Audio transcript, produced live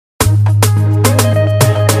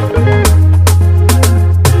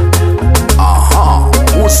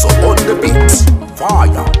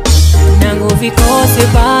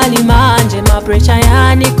pressure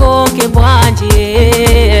yani konke bwanji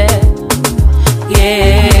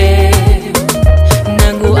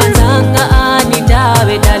nangu anzanga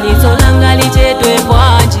anitawe dalizo langa lichetwe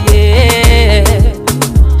bwanji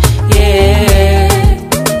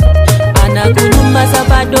anakuluma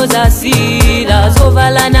sapato za sila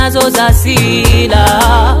zovala nazo za sila.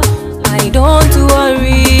 I don't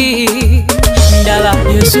worry ndaba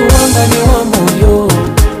Yesu wanga ni Wamoyo,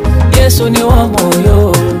 Yesu ni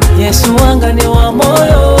Wamoyo, Yesu wanga ni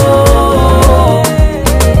Wamoyo,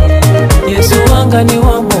 Yesu wanga ni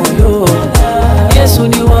Wamoyo, Yesu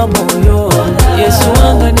ni Wamoyo, Yesu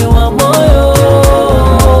wanga ni Wamoyo,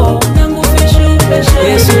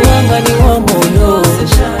 Yesu wanga ni Wamoyo,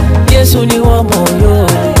 Yesu ni Wamoyo,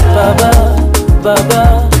 Baba,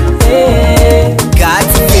 Baba, hey.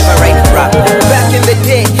 God's favorite rap. Back in the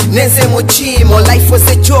day, nenze muchimo, life was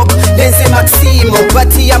a joke, nenze maximo,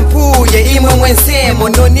 bati ampuye, imwe mwenzemo,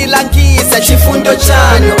 nonilangiza, chifundo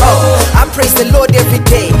chano. I praise the Lord every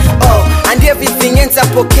day, and everything ends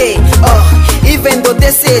up okay. Even though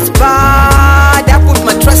they say it's bad, I put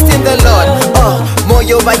my trust in the Lord.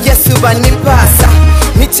 Moyo ba Yesu banipasa,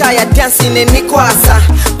 nichaya dancing nikwasa,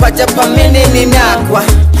 paja pamene ninakwa.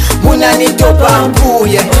 Muna nitopa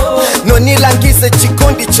mpuye, nonilangiza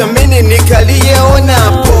chikondi chamene nikaliye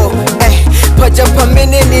onapo. Paja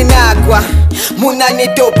pamene ninakwa, muna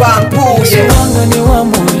nitopa mpuye. Yesu wanga ni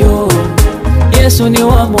Wamoyo, Yesu ni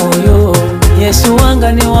Wamoyo, Yesu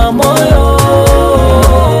wanga ni Wamoyo,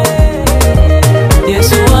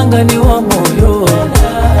 Yesu wanga ni Wamoyo,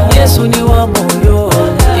 Yesu ni Wamoyo,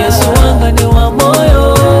 Yesu wanga ni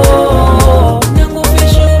Wamoyo,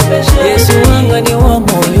 Yesu wanga ni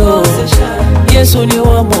Wamoyo, Yesu ni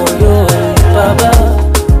Wamoyo, Baba,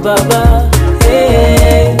 Baba,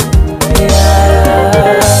 hey,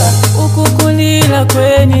 ukukulila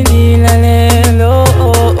kweni lila lelo,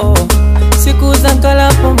 siku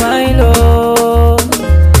zankalapo mailo,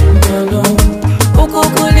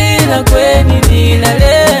 ukukulila kweni lila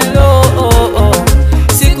lelo,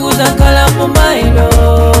 siku zankalapo mailo.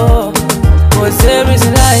 Cause there is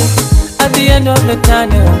light at the end of the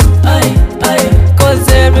tunnel, cause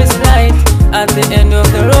there is light at the end of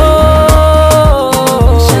the road.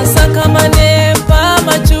 Shasaka mane pa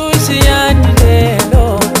machushi yani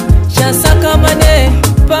lelo, shasaka mane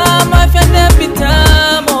pa mafyande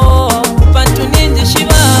pitamo, pantu ninji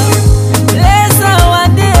shiva, lesa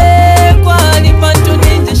wande kwali pantu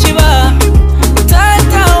ninji shiva,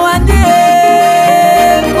 tata wande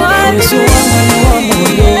kwali.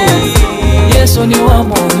 Yesu ni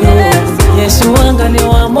Wamoyo, Yesu wanga ni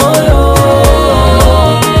Wamoyo,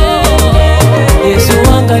 Yesu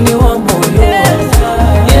wanga ni Wamoyo,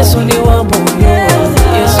 Yesu ni Wamoyo,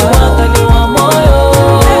 Yesu wanga ni Wamoyo,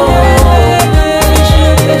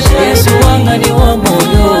 Yesu wanga ni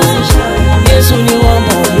Wamoyo, Yesu ni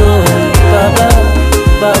Wamoyo, Baba,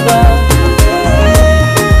 Baba,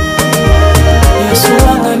 Yesu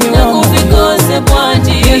wanga ni Wamoyo,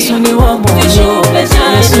 Yesu ni Wamoyo.